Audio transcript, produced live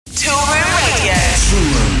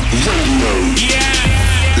This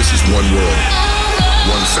is one world,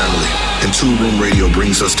 one family, and Toolroom Radio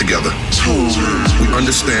brings us together. We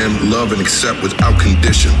understand, love, and accept without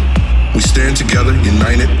condition. We stand together,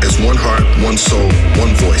 united as one heart, one soul,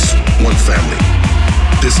 one voice, one family.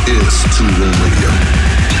 This is Toolroom Radio.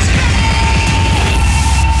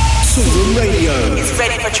 Toolroom Radio is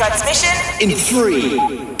ready for transmission in 3,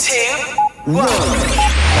 2, 1.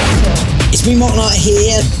 It's me, Mark Knight,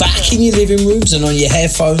 here, back in your living rooms and on your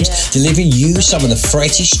headphones, delivering you some of the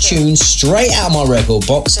freshest tunes straight out of my record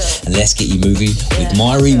box. And let's get you moving with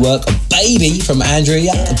my rework of Baby from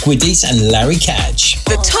Andrea Guidis and Larry Cadge.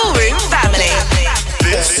 The Toolroom family.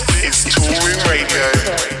 This is Toolroom Radio.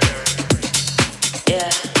 Yeah,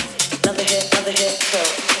 another hit,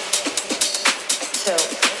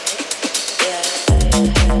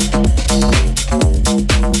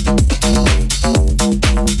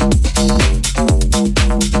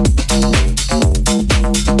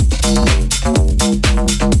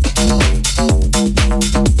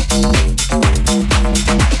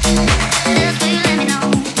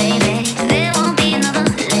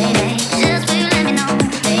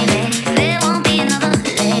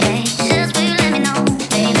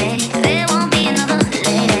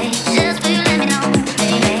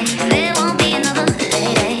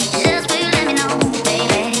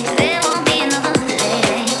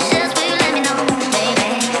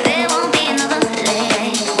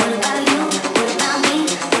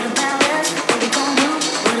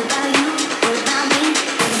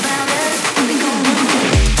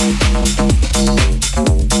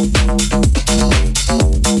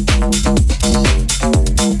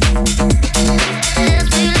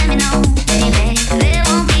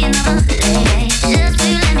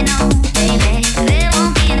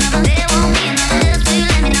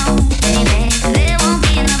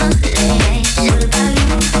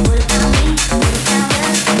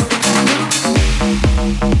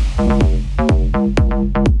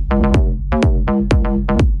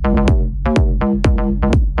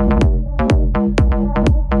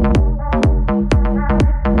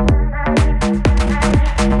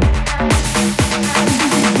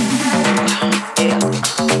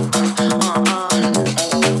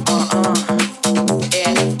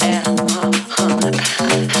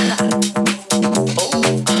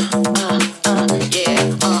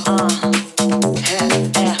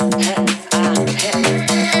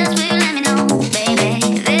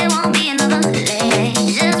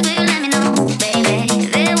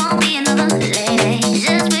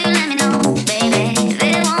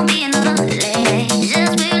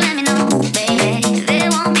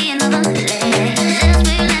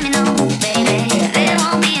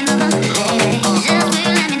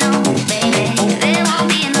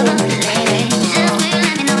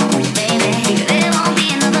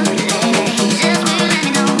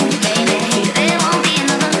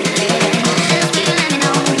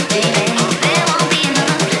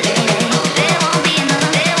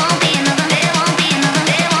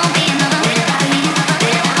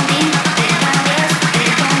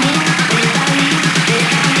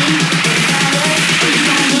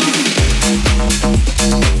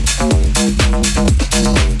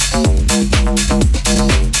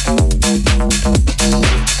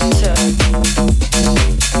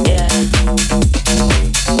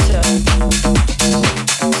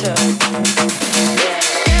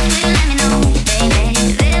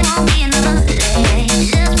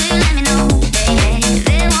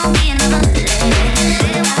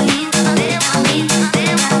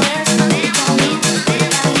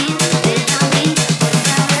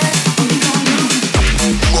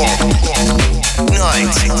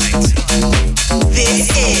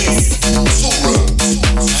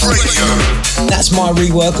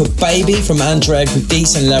 Rework of Baby from Andrea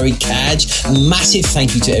Guidis and Larry Cadge. A massive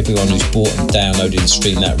thank you to everyone who's bought and downloaded and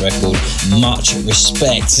streamed that record. Much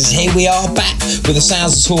respect. As here we are back with the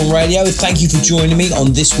sounds of Toolroom Radio. Thank you for joining me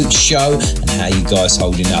on this week's show and how you guys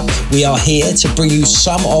holding up. We are here to bring you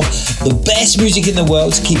some of the best music in the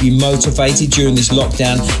world to keep you motivated during this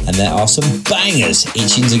lockdown, and there are some bangers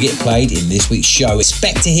itching to get played in this week's show.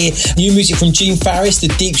 Expect to hear new music from Gene Farris, The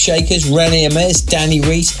Deep Shakers, Rene Amez, Danny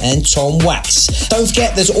Reese and Tom Wax. Don't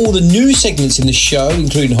forget there's all the new segments in the show,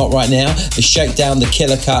 including Hot Right Now, The Shakedown, The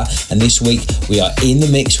Killer Cut, and this week we are in the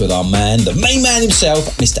mix with our man, the main man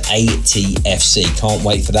himself, Mr. ATFC. Can't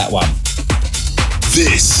wait for that one.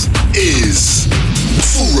 This is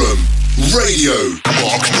Toolroom Radio.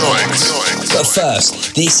 Mark Knight. But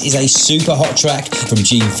first, this is a super hot track from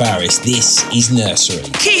Gene Farris. This is Nursery.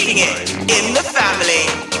 Keeping it in the family.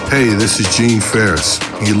 Hey, this is Gene Farris.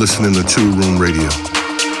 You're listening to Toolroom Radio.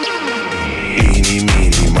 Eeny,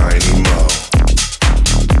 meeny, miny, mo.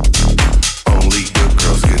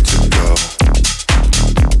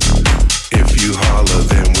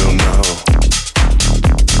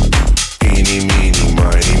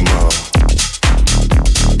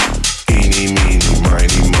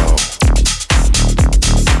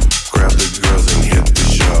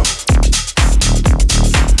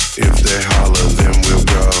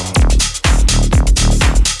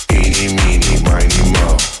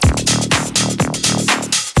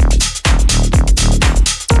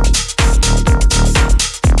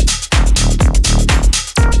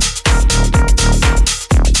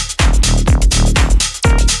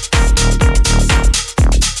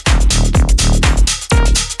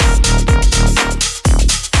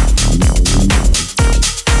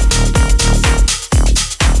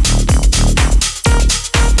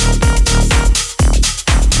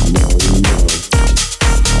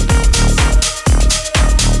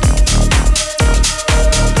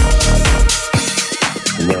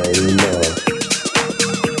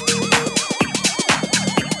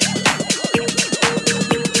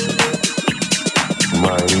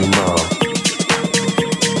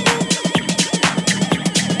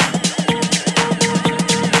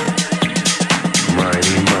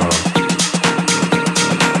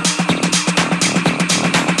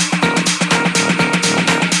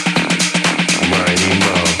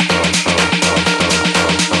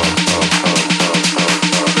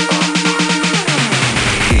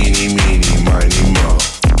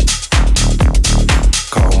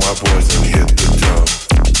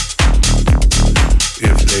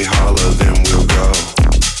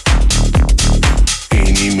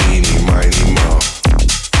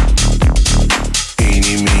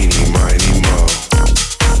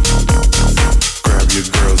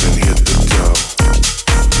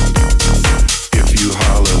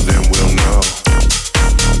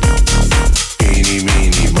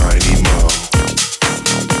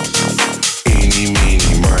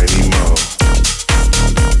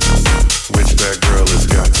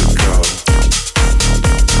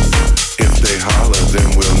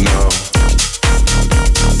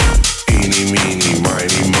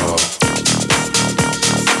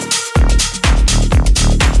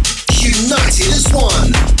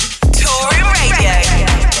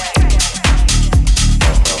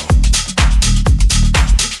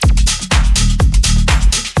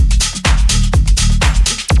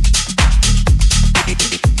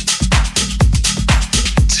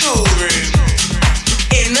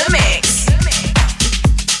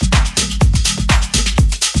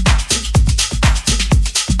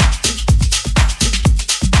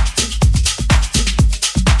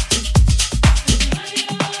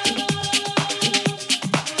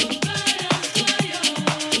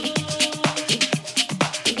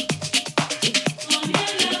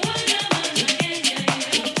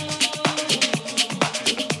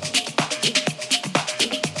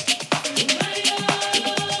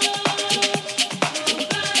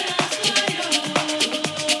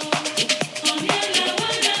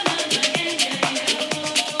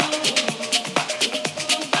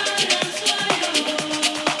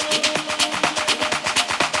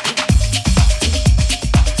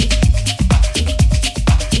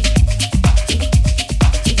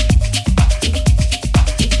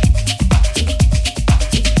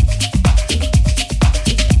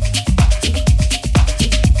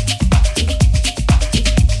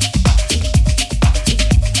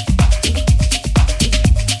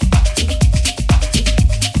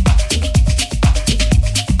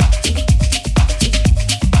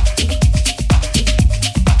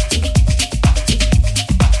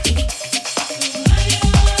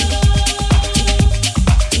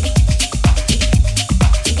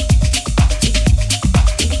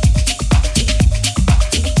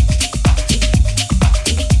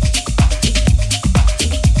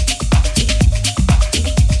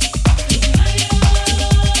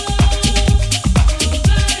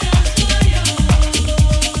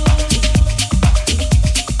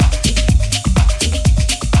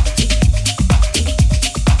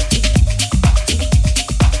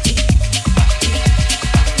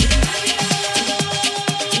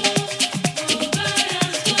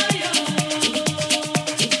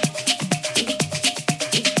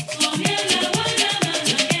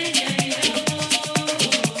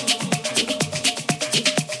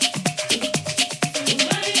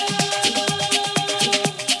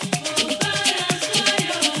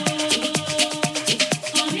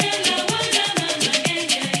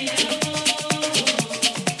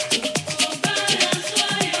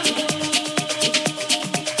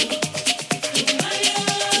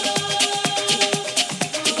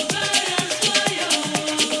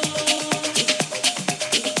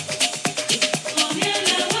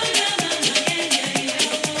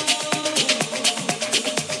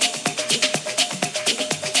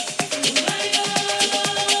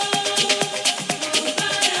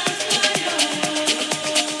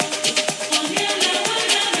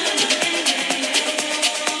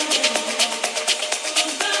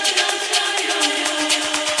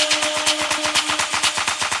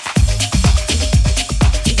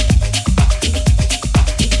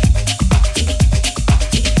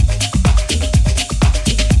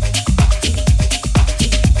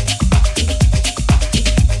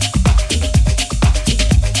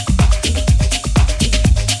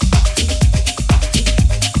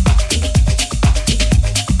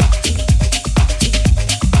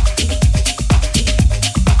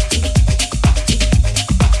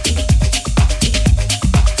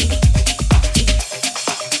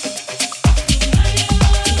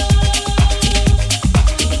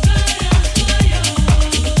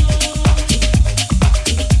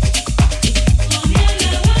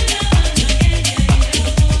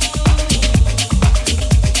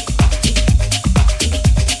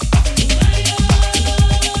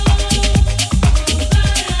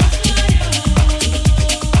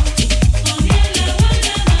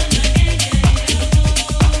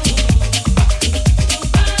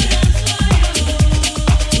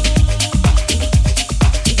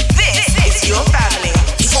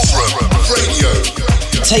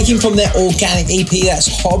 Taken from their organic EP, that's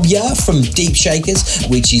Hobya from Deep Shakers,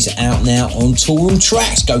 which is out now on Toolroom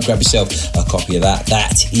Tracks. Go grab yourself a copy of that.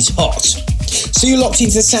 That is hot. So you're locked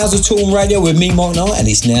into the sounds of Toolroom Radio with me, Mark Knight, and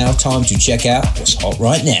it's now time to check out what's hot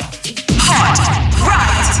right now. Hot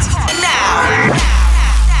right now.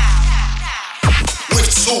 With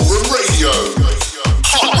Toolroom Radio.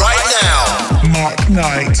 Hot right now. Mark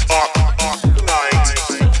Knight.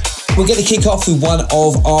 We're going to kick off with one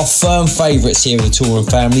of our firm favourites here in the Toolroom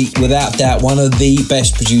family. Without doubt, one of the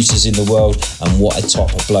best producers in the world, and what a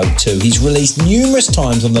top of bloke too. He's released numerous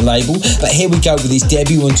times on the label, but here we go with his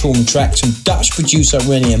debut on Toolroom Tracks from Dutch producer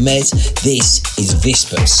René Ahmed. This is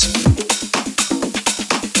Vespers.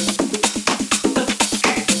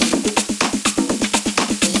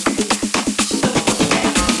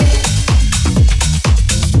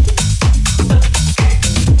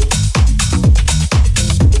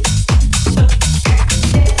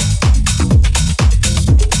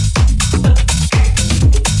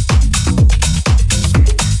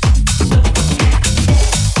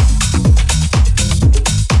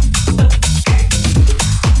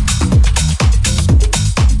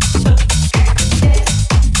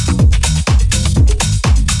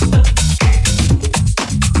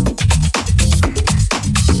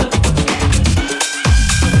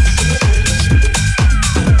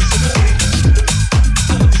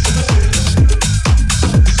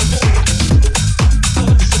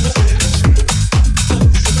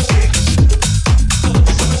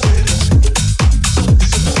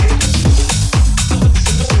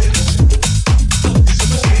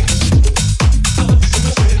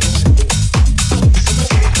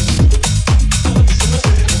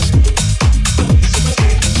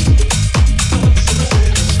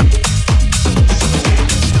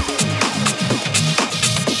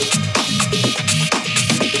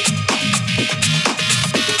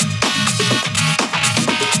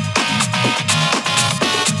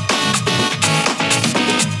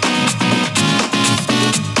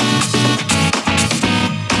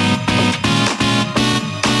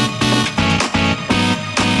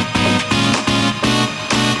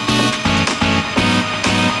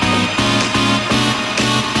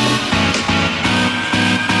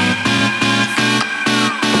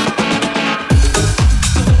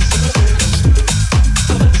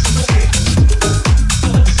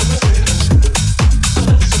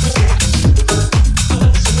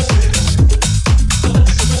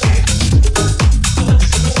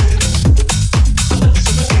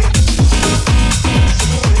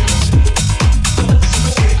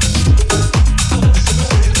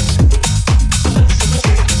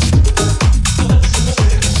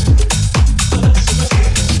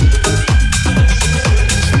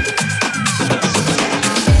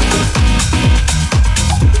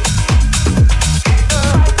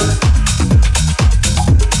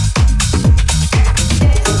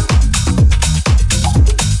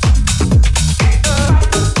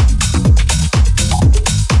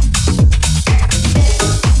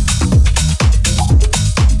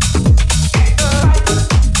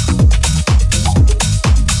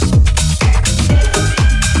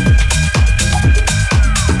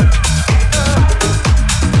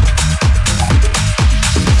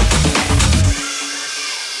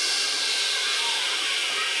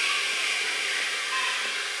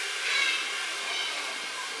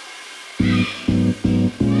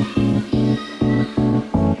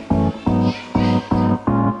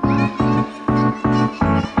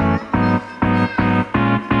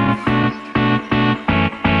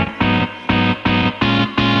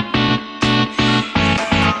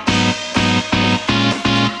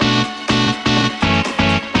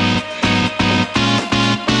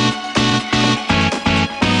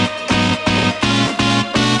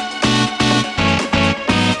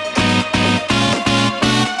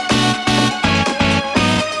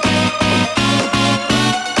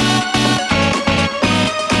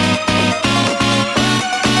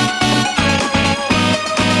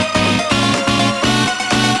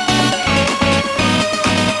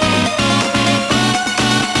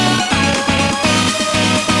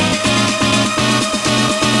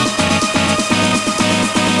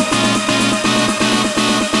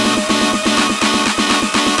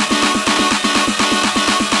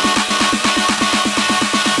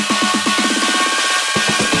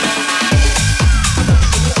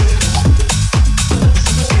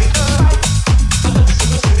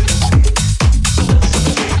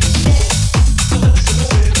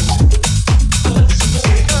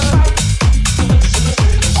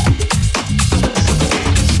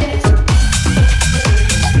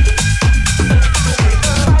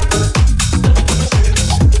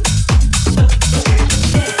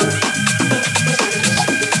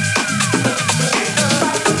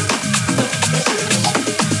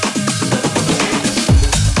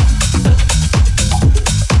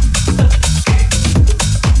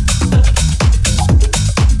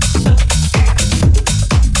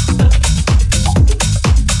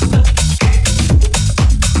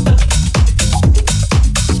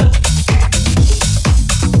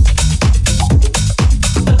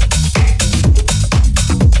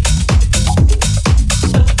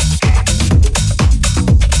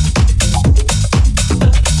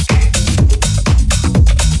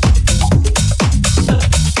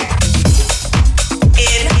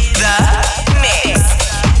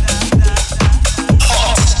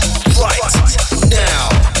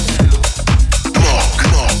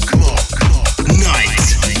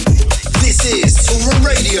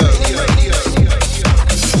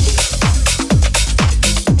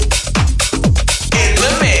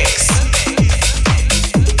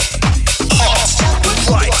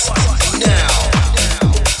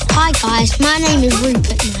 name is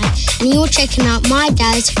Rupert Knight, and you're checking out My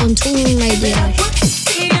Dad's on Toolroom Radio.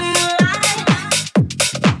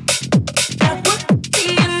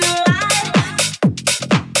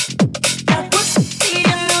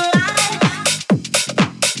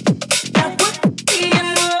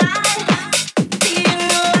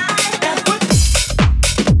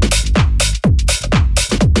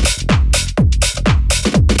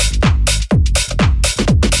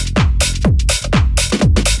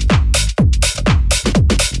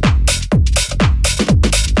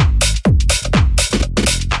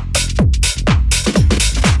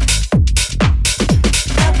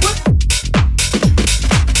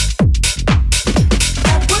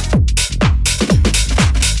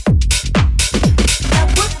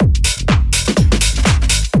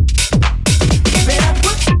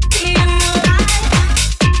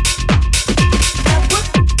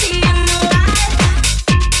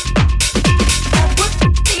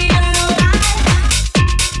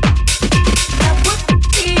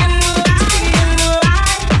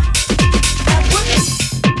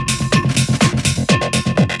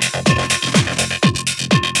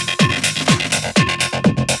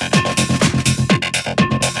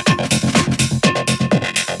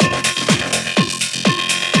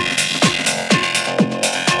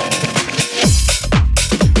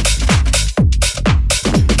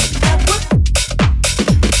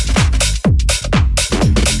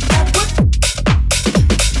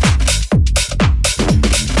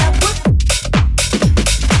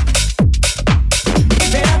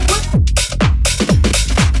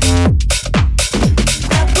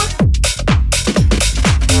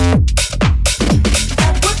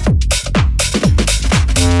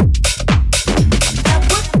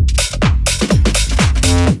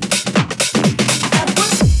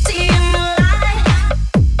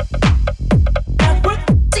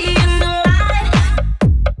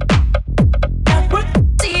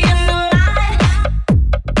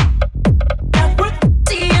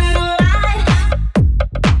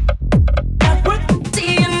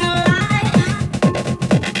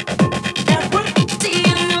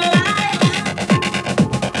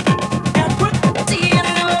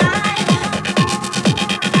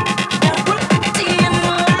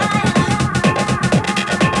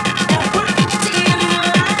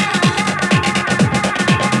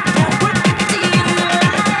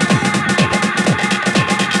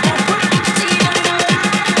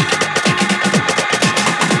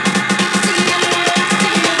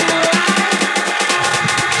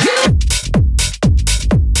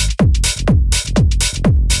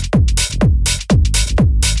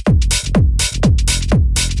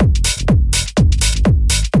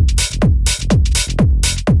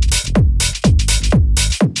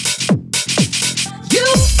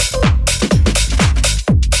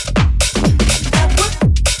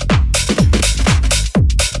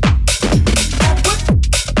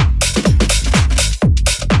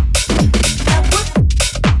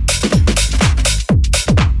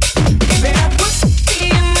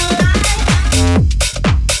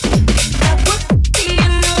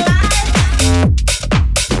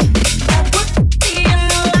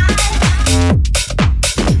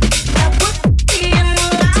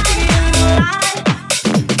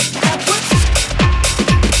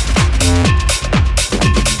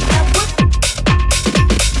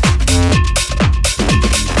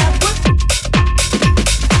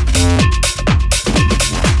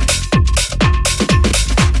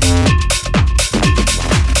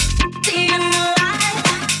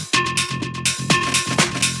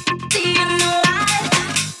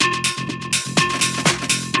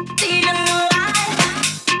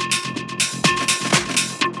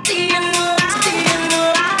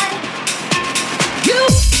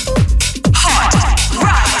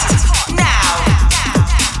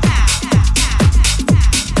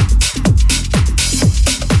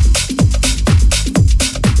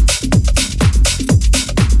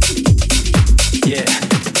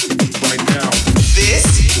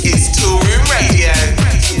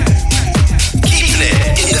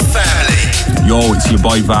 Yo, it's your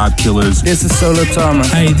boy Vibe Killers. This is Solo Thomas.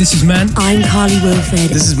 Hey, this is Man. I'm Carly Wilfred.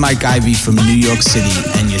 This is Mike Ivy from New York City,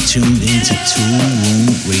 and you're tuned into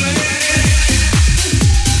Toolroom Radio.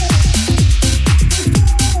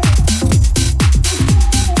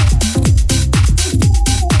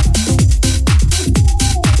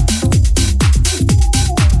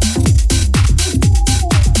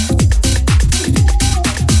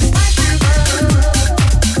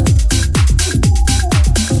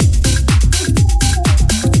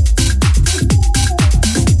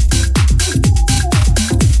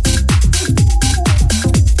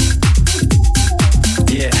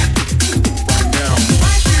 Yeah.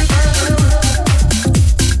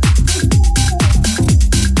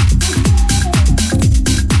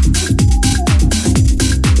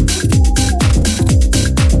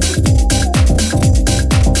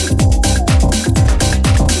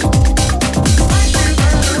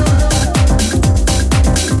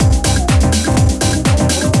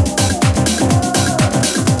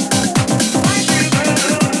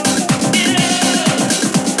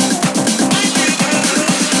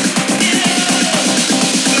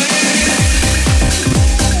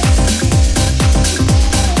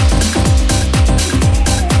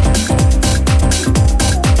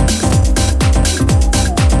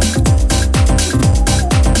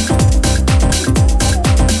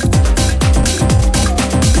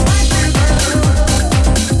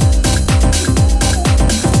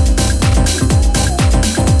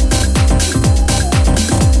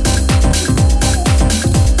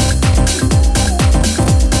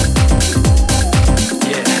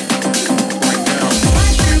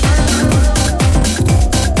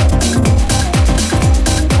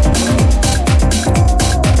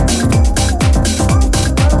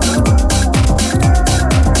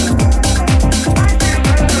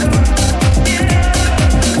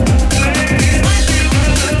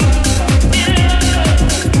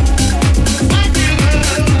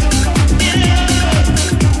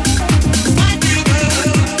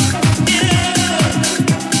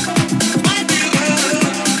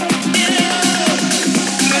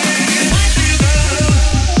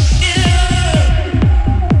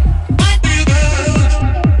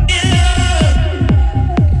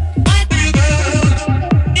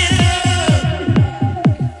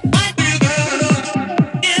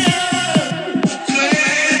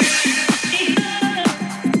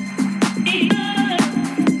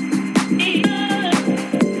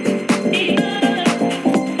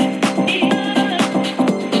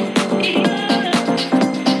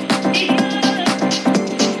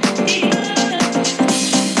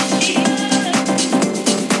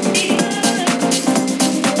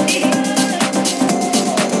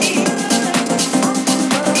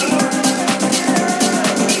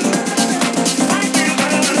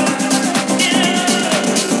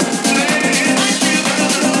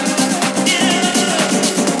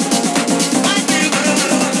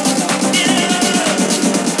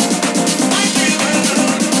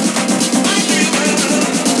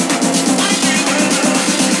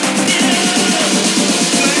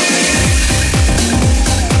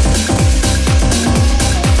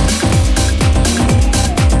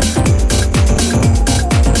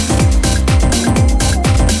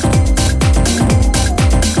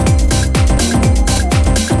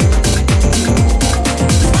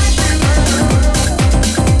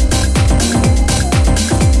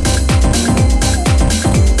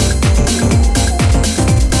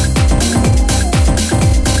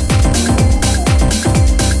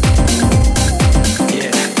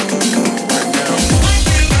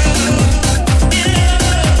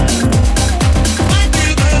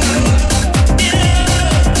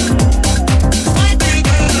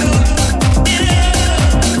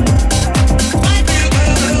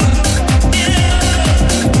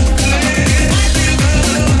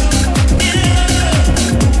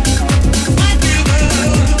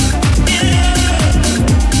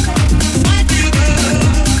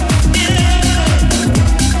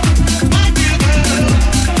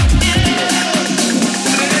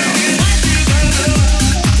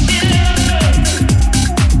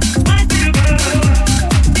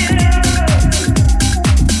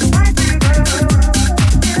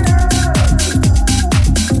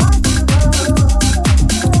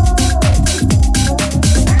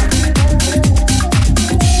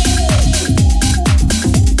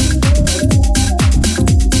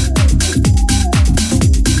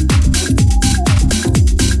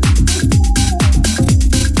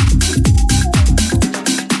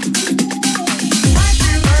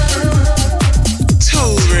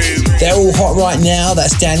 now,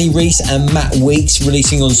 that's Danny Reese and Matt Weeks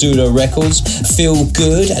releasing on Zulu Records, Feel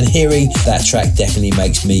Good, and hearing that track definitely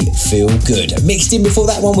makes me feel good. Mixed in before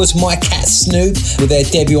that one was My Cat Snoop with their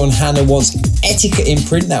debut on Hannah Wants Etiquette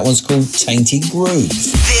imprint. That one's called Tainted Groove.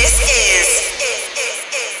 This is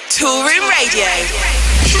Toolroom Radio.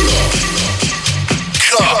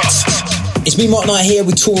 It's me, Mark Knight, here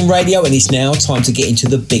with Toolroom Radio, and it's now time to get into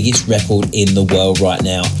the biggest record in the world right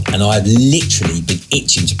now. And I've literally been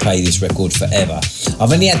itching to play this record forever.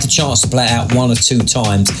 I've only had the chance to play it out 1 or 2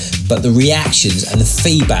 times, but the reactions and the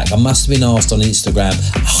feedback, I must have been asked on Instagram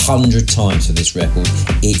 100 times for this record.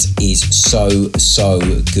 It is so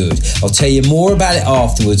good. I'll tell you more about it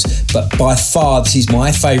afterwards, but by far this is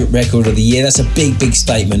my favourite record of the year. That's a big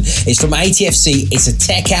statement. It's from ATFC, it's a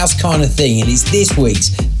tech house kind of thing, and it's this week's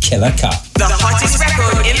Killer Cut. The hottest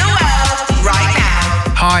record in the world right now.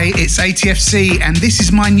 Hi, it's ATFC, and this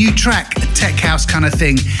is my new track, a tech house kind of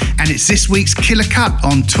thing, and it's this week's Killer Cut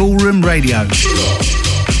on Toolroom Radio.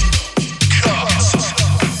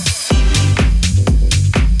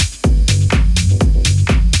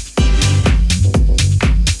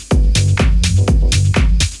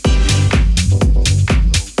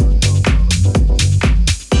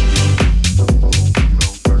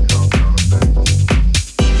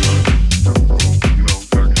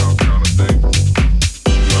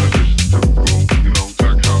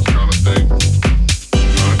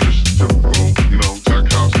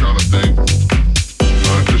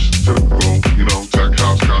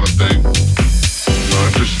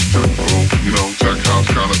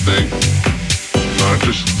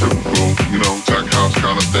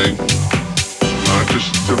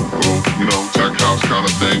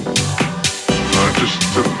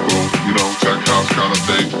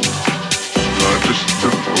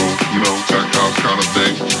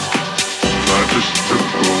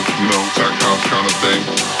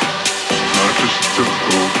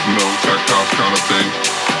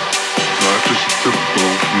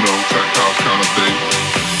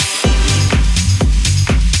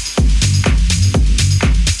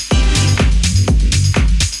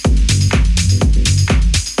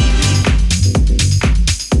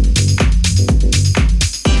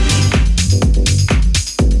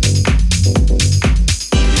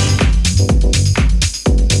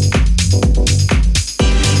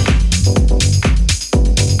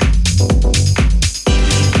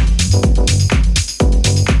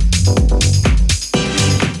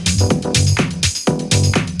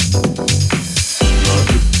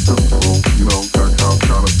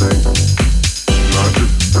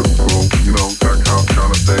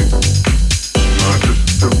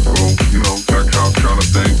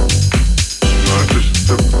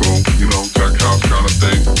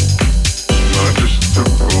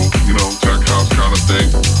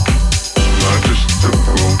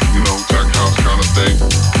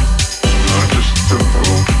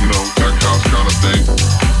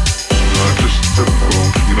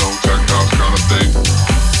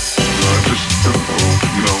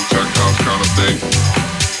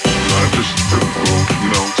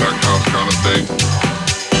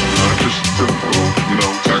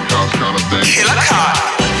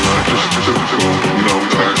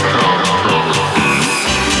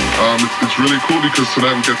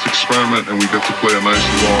 Tonight we get to experiment and we get to play a nice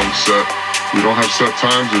long set. We don't have set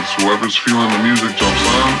times, it's whoever's feeling the music jumps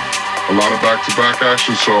on. A lot of back-to-back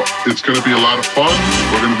action, so it's going to be a lot of fun.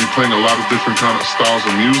 We're going to be playing a lot of different kind of styles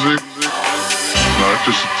of music. Not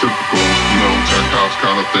just a typical, tech house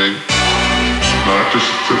kind of thing. Not just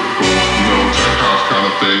a typical, tech house kind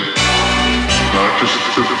of thing. Not just a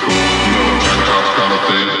typical, tech house kind of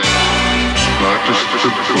thing. Not just a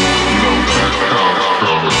typical, tech house kind of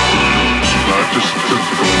thing. Not just a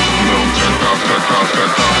typical, tech house, tech house,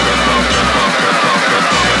 tech house, tech house, tech house, tech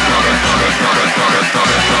house, tech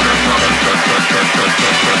house.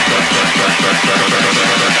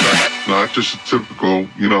 Not just a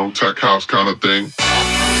typical, tech house kind of thing.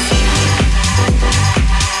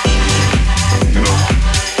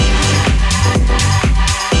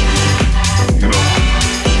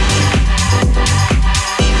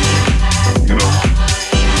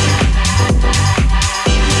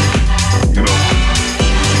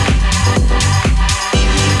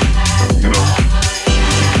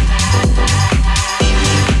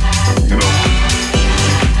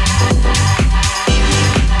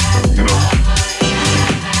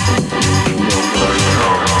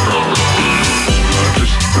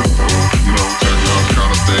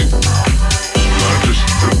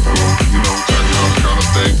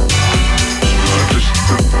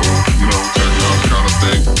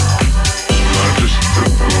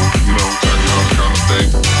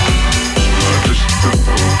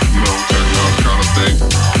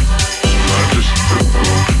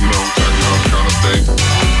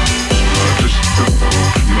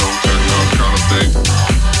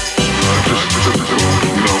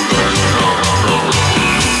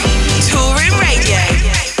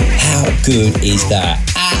 good is that?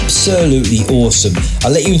 Absolutely awesome.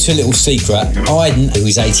 I'll let you into a little secret. Iden, who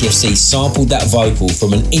is ATFC, sampled that vocal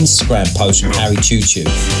from an Instagram post from Harry Choo Choo.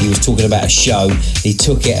 He was talking about a show. He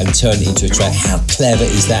took it and turned it into a track. How clever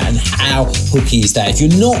is that, and how hooky is that? If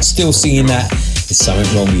you're not still singing that, there's something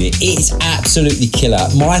wrong with it. It's absolutely killer.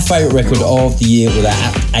 My favourite record of the year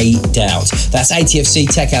without a doubt. That's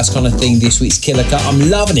ATFC Tech House kind of thing, this week's Killer Cut. I'm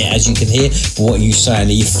loving it, as you can hear. But what are you saying?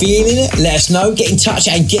 Are you feeling it? Let us know. Get in touch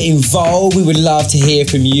and get involved. We would love to hear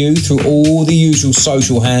from you through all the usual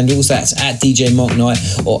social handles. That's at DJ Monk Night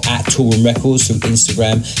or at Toolroom Records through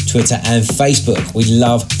Instagram, Twitter and Facebook. We'd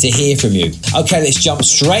love to hear from you. Okay, let's jump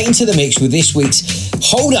straight into the mix with this week's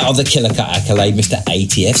holder of the Killer Cut accolade, Mr.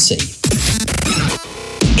 ATFC.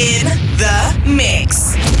 In the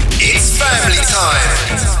mix. It's family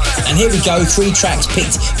time. And here we go, 3 tracks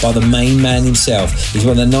picked by the main man himself. He's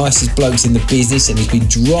one of the nicest blokes in the business and he's been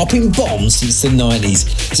dropping bombs since the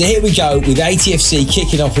 90s. So here we go with ATFC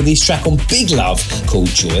kicking off with his track on Big Love called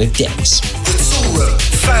Joy of Decks. The Toolroom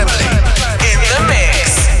family In the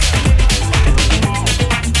mix.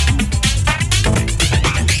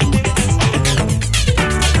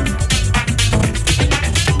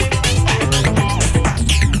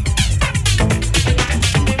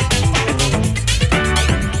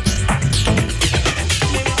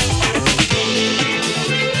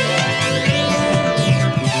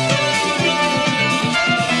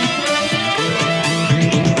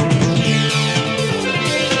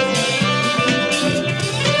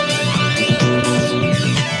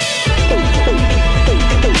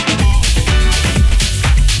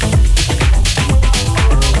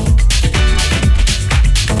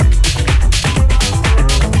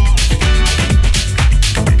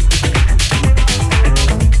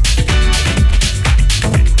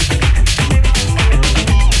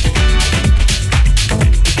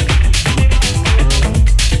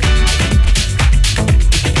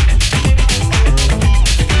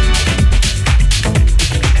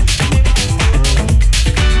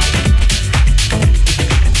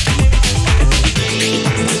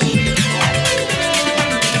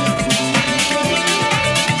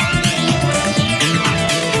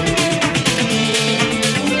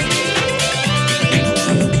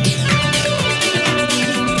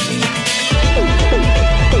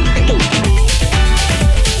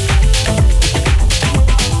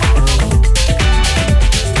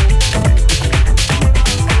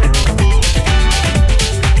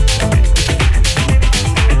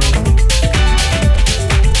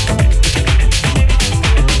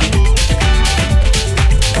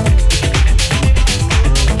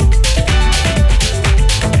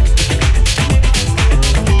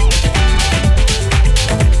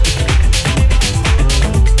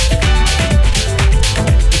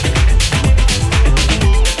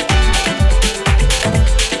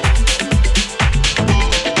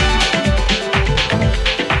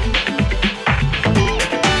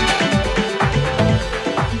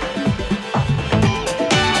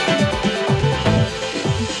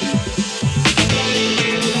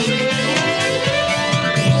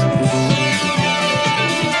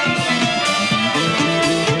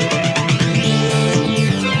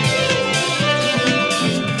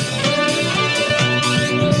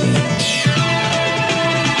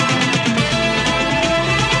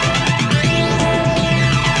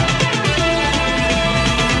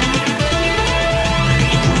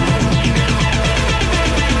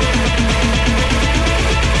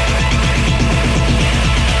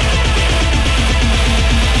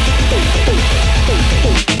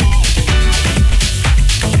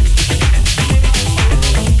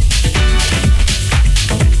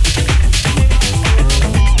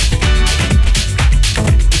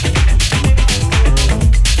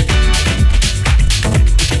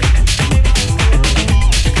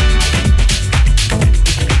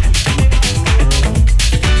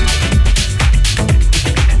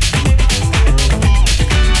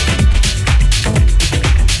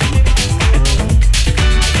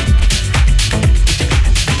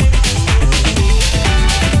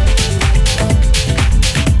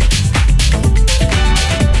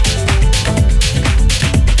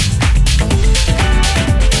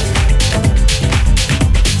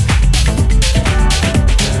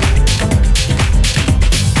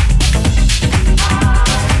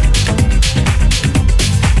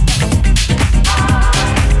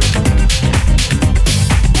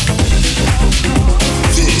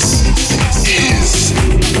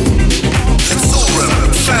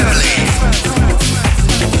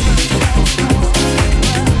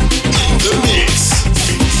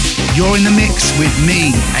 You're in the mix with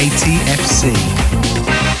me, ATFC.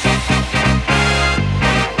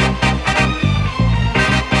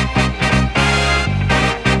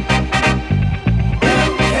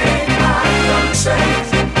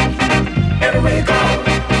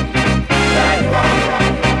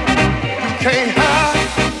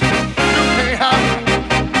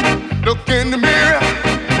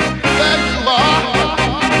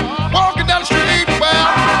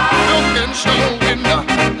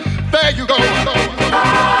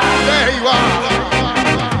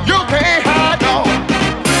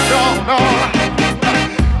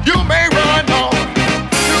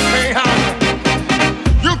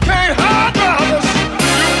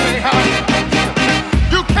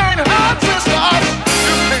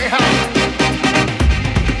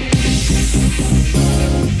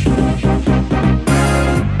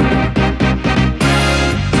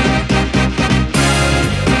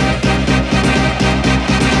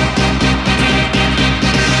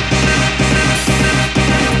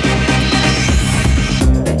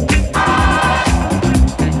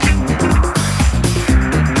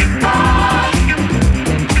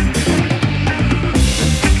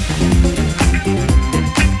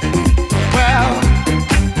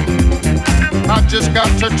 got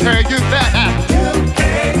to tell you that you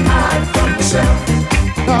can't hide from yourself.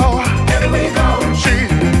 No, everywhere you go,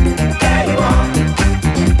 there you are.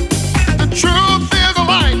 The truth is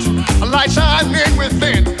a light shining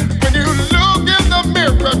within. When you look in the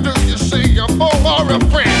mirror, do you see a foe or a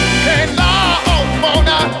friend? Can't lie on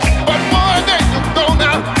now, but one day you're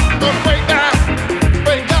gonna break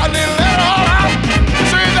down and let all out.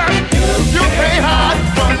 See that you can't hide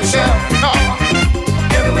from yourself. No,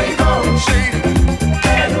 everywhere you go, see,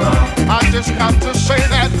 there you are. I just got to say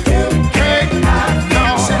that you can't hide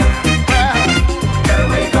from yourself.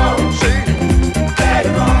 Everywhere you go, see, there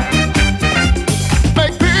you are.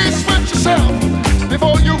 Make peace with yourself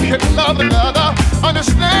before you can love another.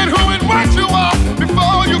 Understand who and what you are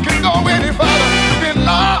before you can go any further. You can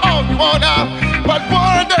lie all you want now, but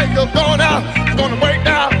one day you're gonna break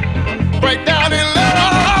down and let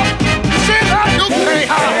out. You see that you can't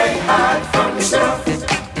hide from yourself.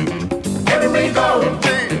 Everywhere you go,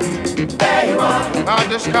 there you are. I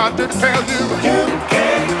just got to tell you, you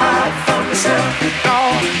can't hide from yourself. No,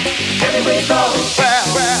 everywhere you go, there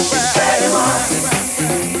you are.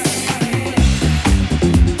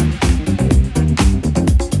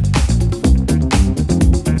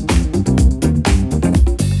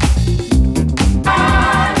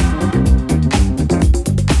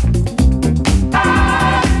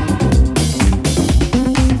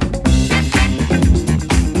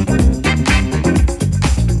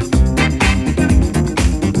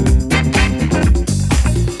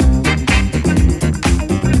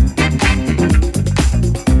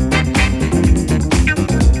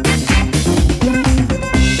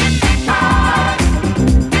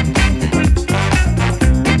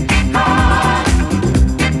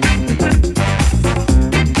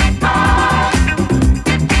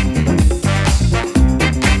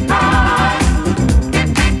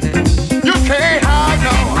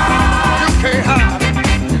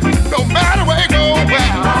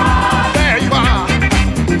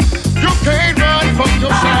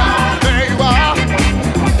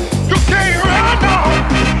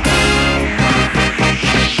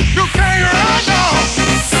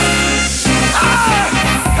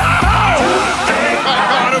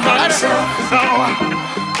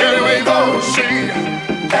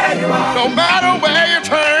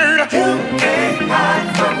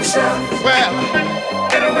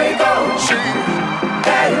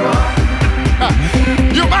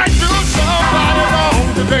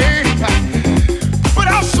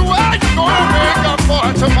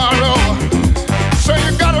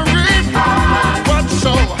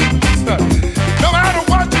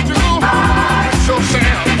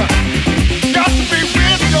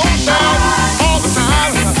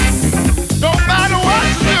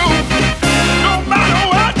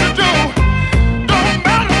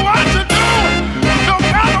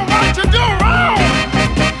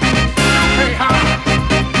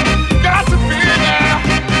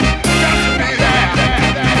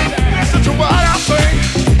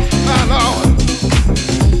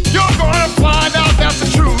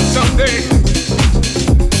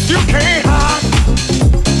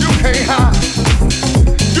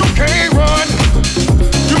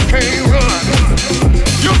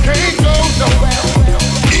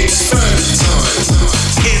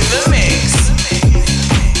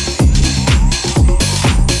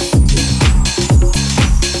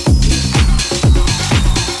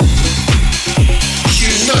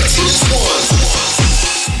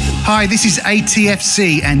 Hi, this is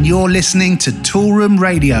ATFC and you're listening to Toolroom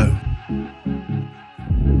Radio.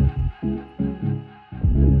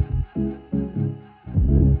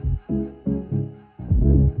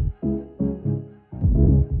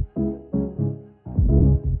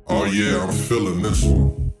 Oh yeah, I'm feeling this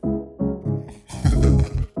one.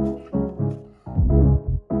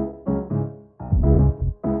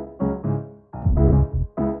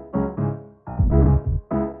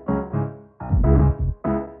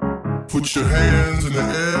 Put your hands in the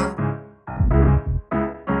air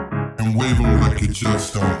and wave them like you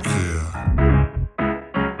just don't care.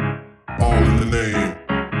 All in the name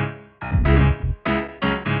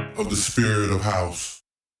of the spirit of house.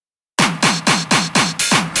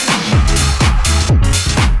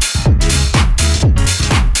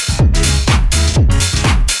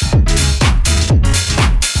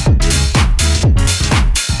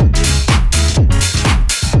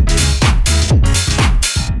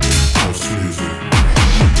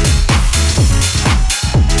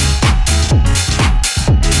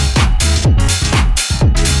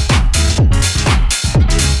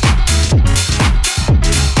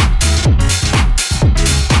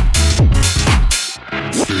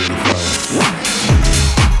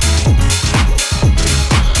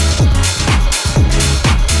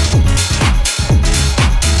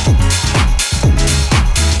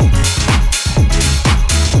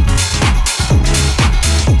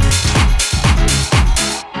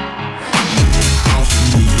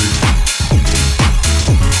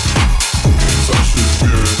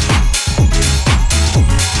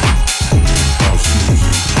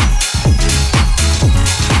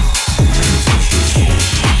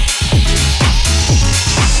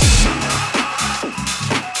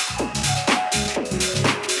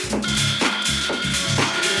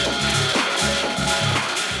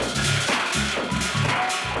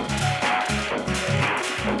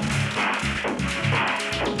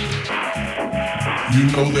 You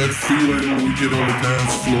know that feeling when we get on the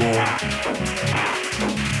dance floor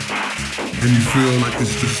and you feel like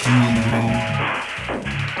it's just you in the room.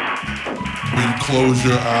 When you close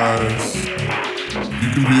your eyes, you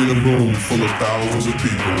can be in a room full of thousands of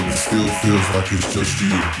people and it still feels like it's just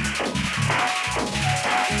you.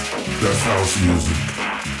 That's house music.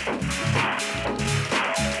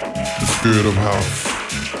 The spirit of house.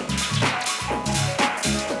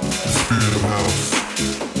 The spirit of house.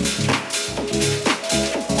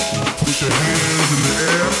 Put your hands in the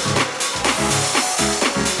air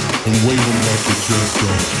and wave them like you just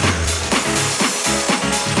don't care.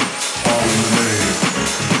 All in the name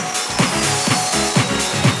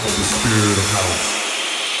of the spirit of house.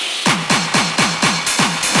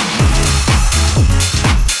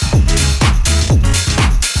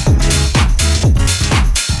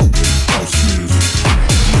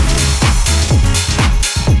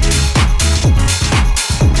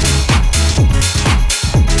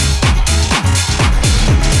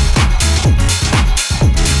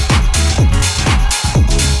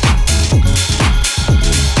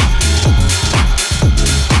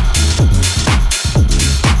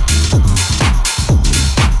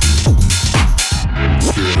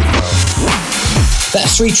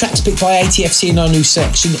 That's 3 tracks picked by ATFC in our new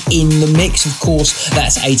section, In the Mix. Of course,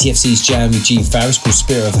 that's ATFC's jam with G Farris called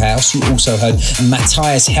Spirit of House. You also heard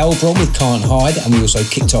Matthias Helbron with Can't Hide, and we also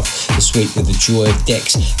kicked off this week with The Joy of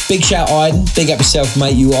Dex. Big shout, Iden. Big up yourself,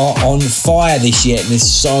 mate. You are on fire this year, and there's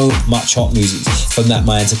so much hot music from that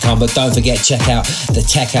man to come. But don't forget, check out the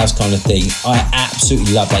Tech House Kind of Thing. I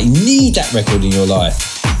absolutely love that. You need that record in your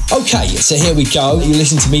life. Okay, so here we go. You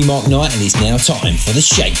listen to me, Mark Knight, and it's now time for the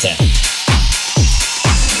Shakedown.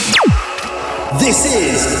 This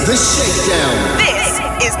is the Shakedown. This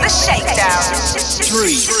is the Shakedown.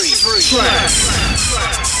 3 tracks.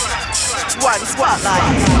 1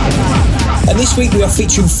 spotlight. And this week we are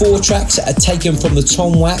featuring 4 tracks that are taken from the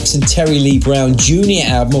Tom Wax and Terry Lee Brown Jr.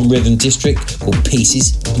 album on Rhythm District called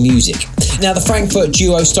Pieces of Music. Now, the Frankfurt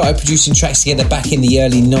duo started producing tracks together back in the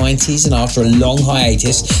early 90s, and after a long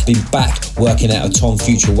hiatus, been back working out of Tom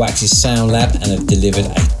Future Wax's Sound Lab and have delivered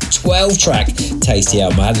a 12-track tasty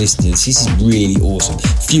album. I had listened to this. This is really awesome.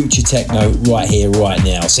 Future techno right here, right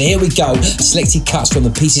now. So here we go. Selected cuts from the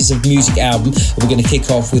Pieces of Music album. We're going to kick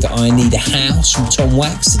off with I Need a House from Tom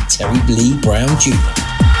Wax and Terry Lee Brown Jr.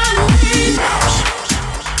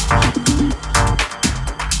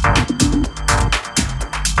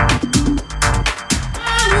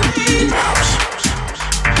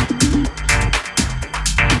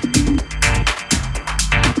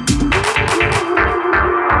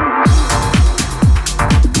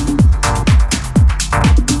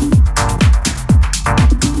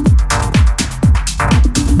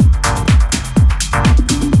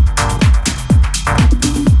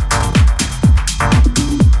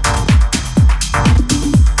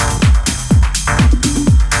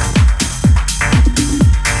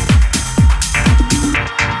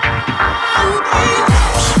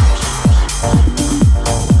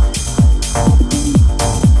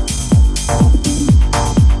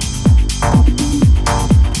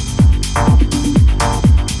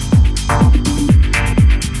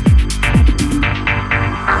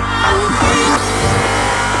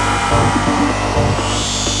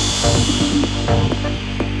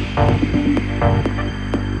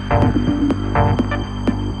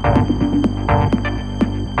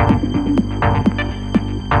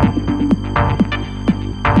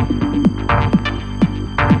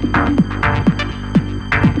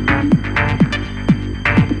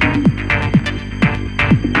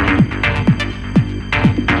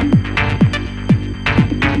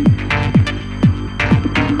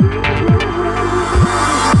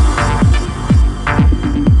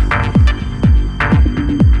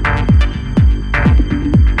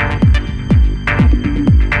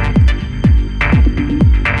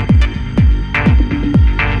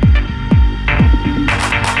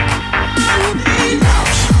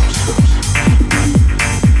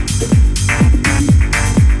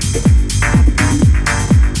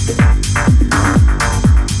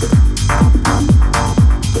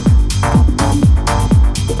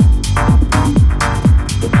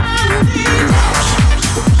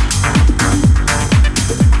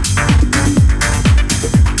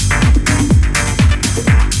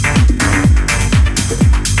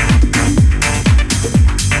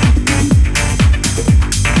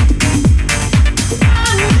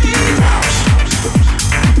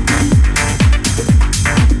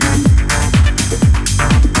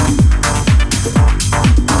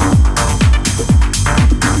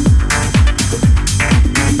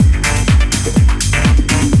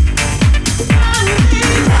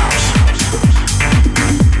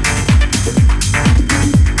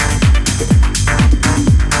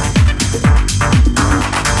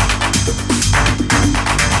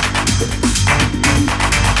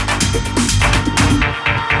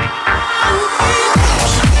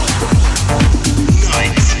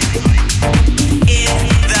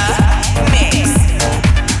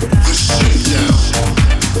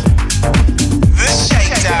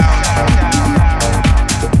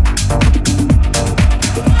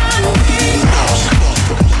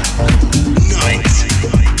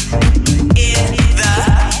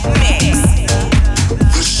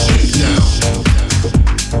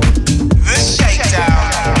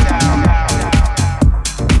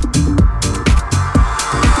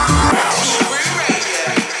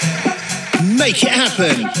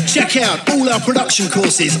 Check out all our production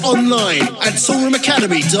courses online at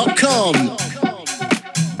toolroomacademy.com.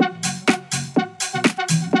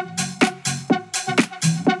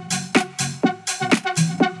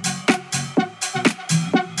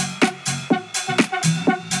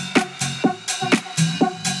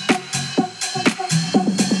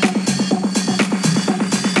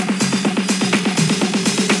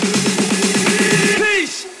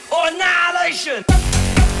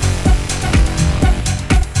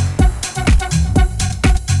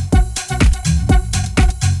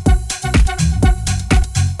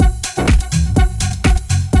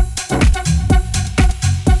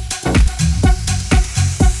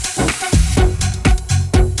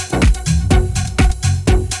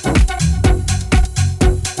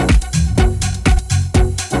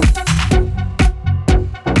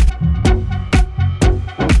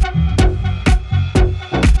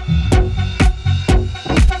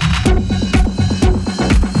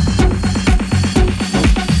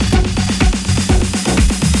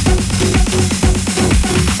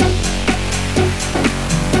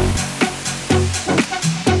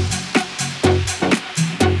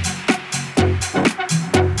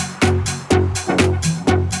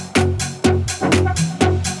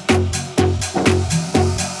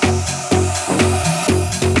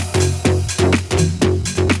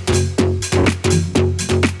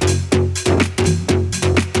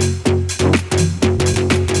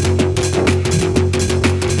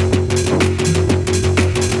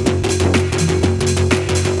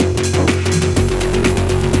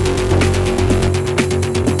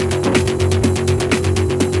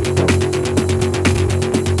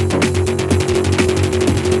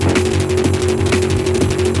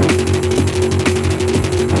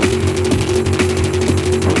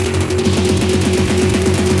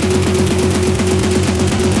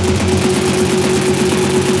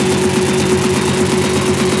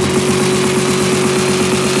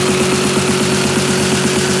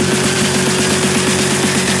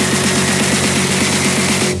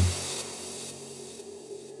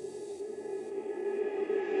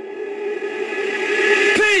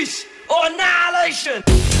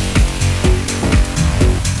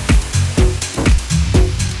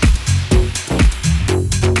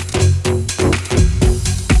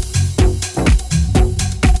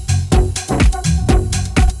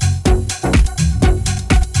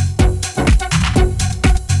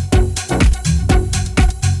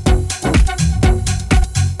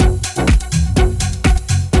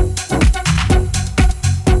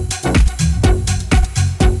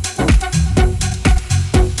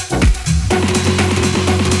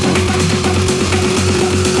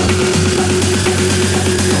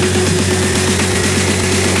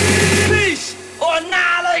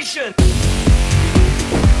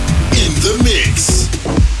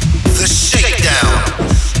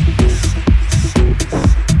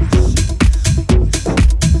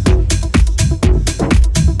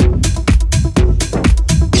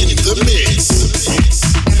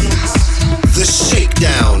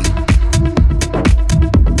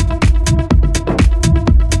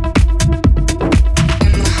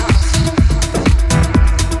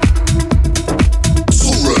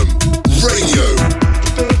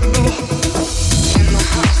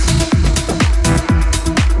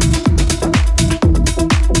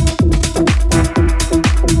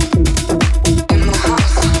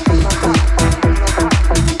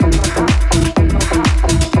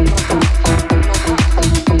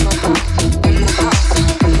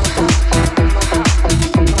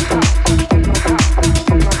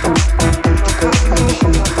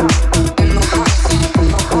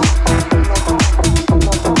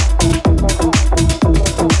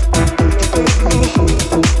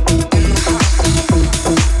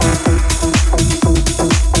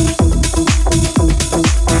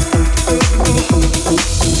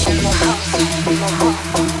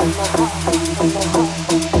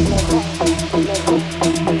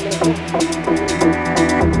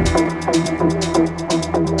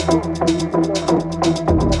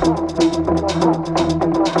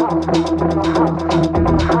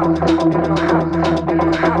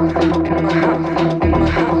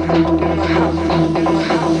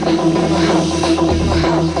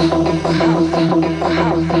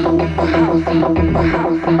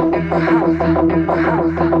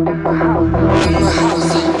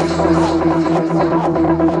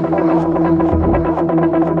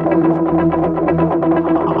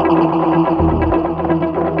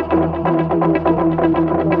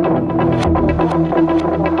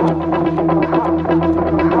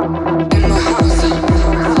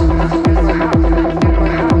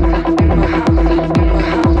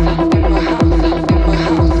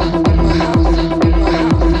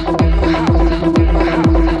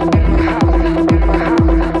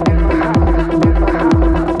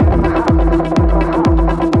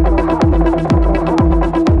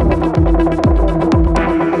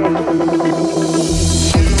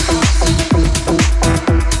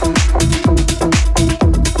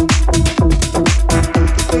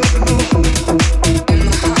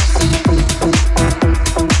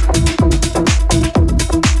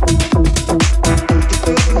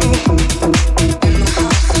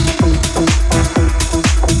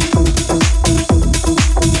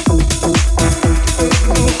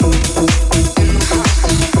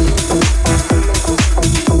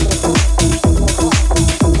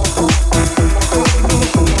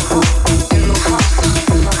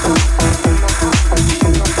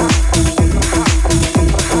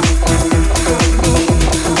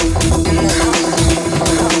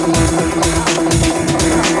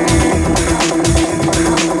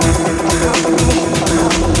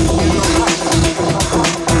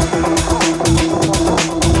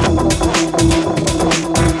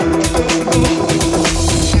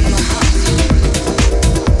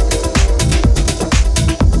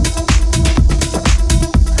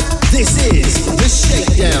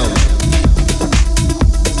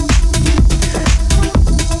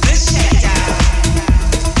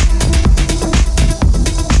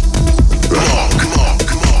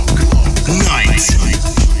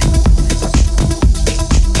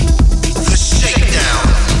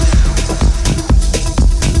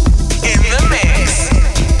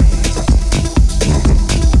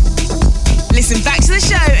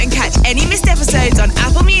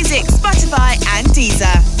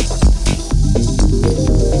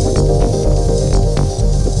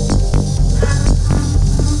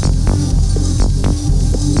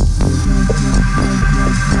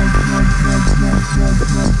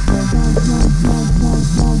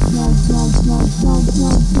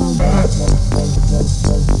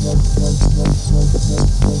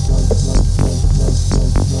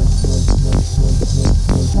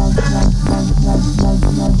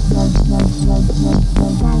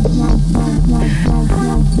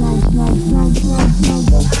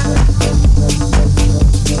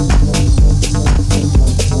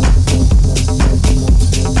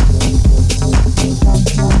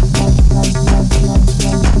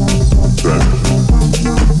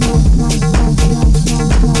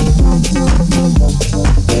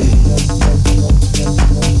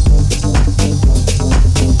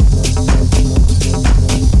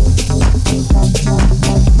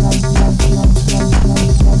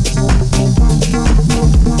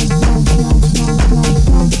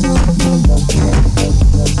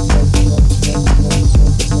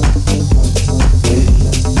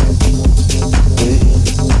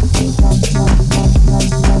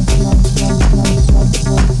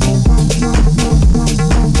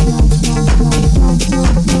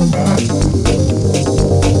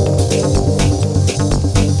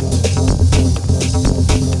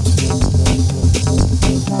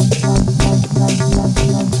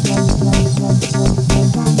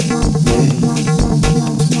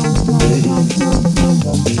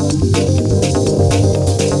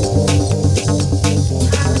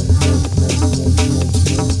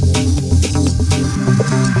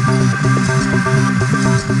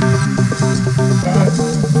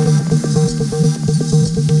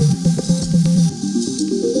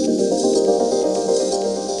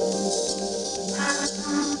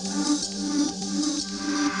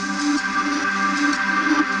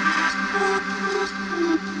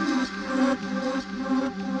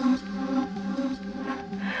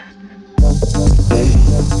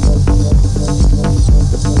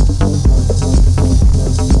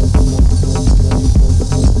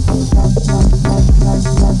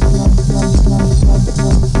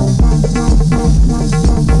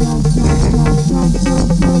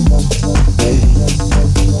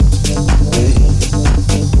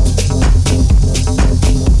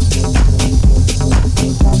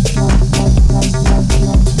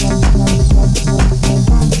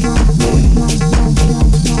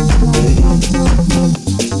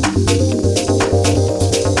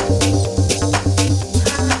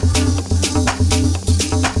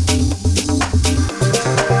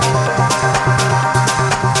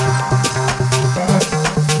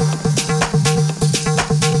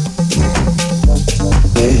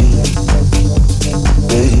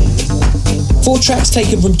 4 tracks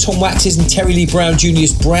taken from Tom Wax's and Terry Lee Brown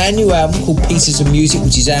Jr.'s brand new album called Pieces of Music,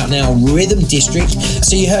 which is out now on Rhythm District.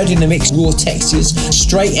 So you heard in the mix Raw Textures,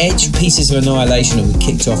 Straight Edge, Pieces of Annihilation, and we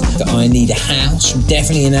kicked off the I Need a House.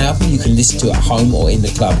 Definitely an album you can listen to at home or in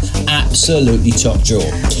the club. Absolutely top draw.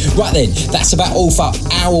 Right then, that's about all for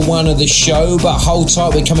hour 1 of the show, but hold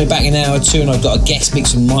tight, we're coming back in hour 2 and I've got a guest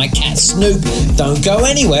mix from my cat Snoop. Don't go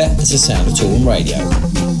anywhere, it's the sound of Toolroom Radio.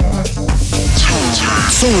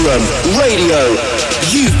 Toolroom Radio.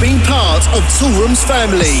 You've been part of Toolroom's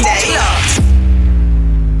family. Stay locked.